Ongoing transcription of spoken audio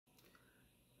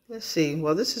Let's see.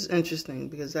 Well, this is interesting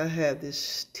because I had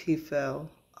this T-fal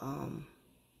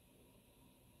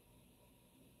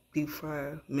deep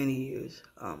fryer many years.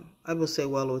 I will say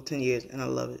well over 10 years, and I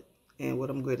love it. And what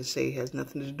I'm going to say has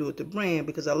nothing to do with the brand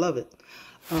because I love it.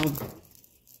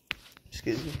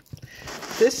 Excuse me.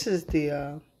 This is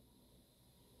the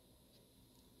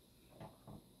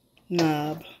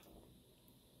knob.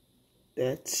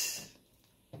 That's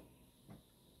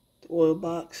the oil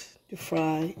box to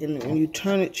fry, and when you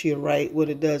turn it to your right, what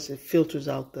it does, it filters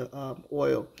out the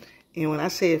oil. And when I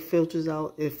say it filters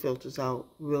out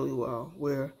really well,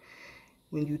 where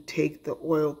when you take the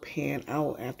oil pan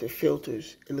out after it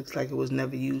filters, it looks like it was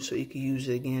never used, so you can use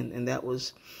it again. And that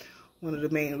was one of the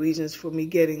main reasons for me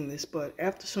getting this. But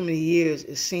after so many years,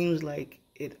 it seems like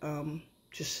it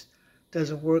just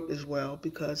doesn't work as well,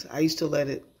 because I used to let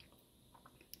it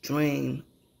drain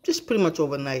just pretty much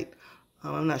overnight.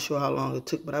 I'm not sure how long it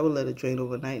took, but I would let it drain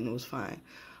overnight and it was fine.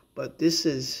 But this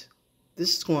is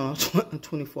going on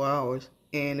 24 hours,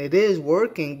 and it is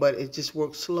working, but it just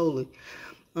works slowly.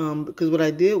 Because what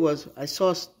I did was I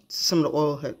saw some of the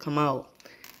oil had come out,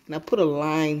 and I put a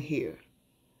line here.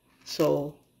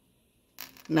 So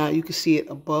now you can see it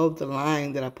above the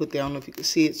line that I put there. I don't know if you can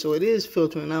see it. So it is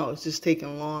filtering out. It's just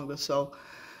taking longer. So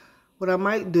what I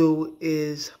might do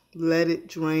is let it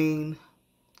drain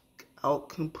out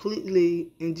completely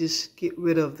and just get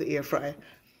rid of the air fryer.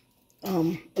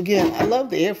 Again, I love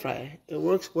the air fryer. It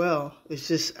works well. It's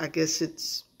just, I guess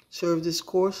it's served its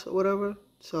course or whatever.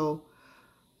 So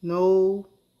no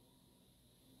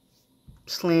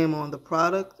slam on the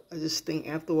product. I just think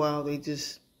after a while they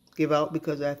just give out,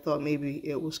 because I thought maybe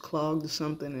it was clogged or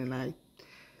something, and I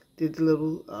did the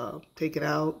little take it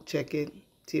out, check it,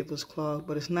 see if it was clogged,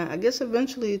 but it's not. I guess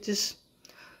eventually it just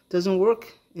doesn't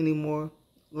work anymore,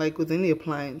 like with any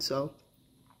appliance. So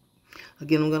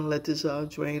again, I'm going to let this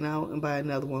drain out and buy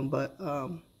another one. But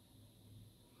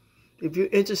if you're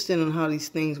interested in how these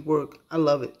things work, I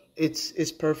love it.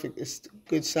 It's perfect. It's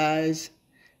good size.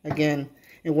 Again,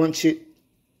 and once it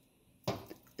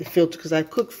filters, because I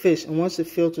cook fish, and once it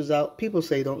filters out, people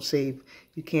say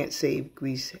you can't save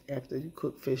grease after you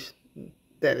cook fish.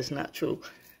 That is not true.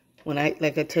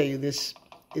 Like I tell you,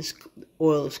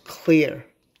 oil is clear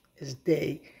as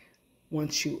day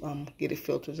once you get it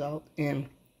filters out. And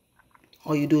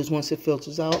all you do is, once it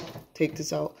filters out, take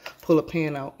this out, pull a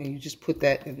pan out, and you just put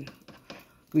that in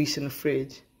grease in the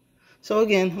fridge. So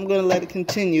again, I'm going to let it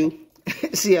continue,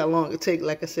 see how long it takes.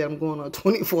 Like I said, I'm going on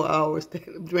 24 hours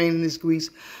draining this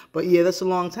grease. But yeah, that's a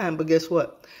long time. But guess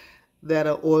what? That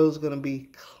oil is going to be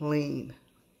clean.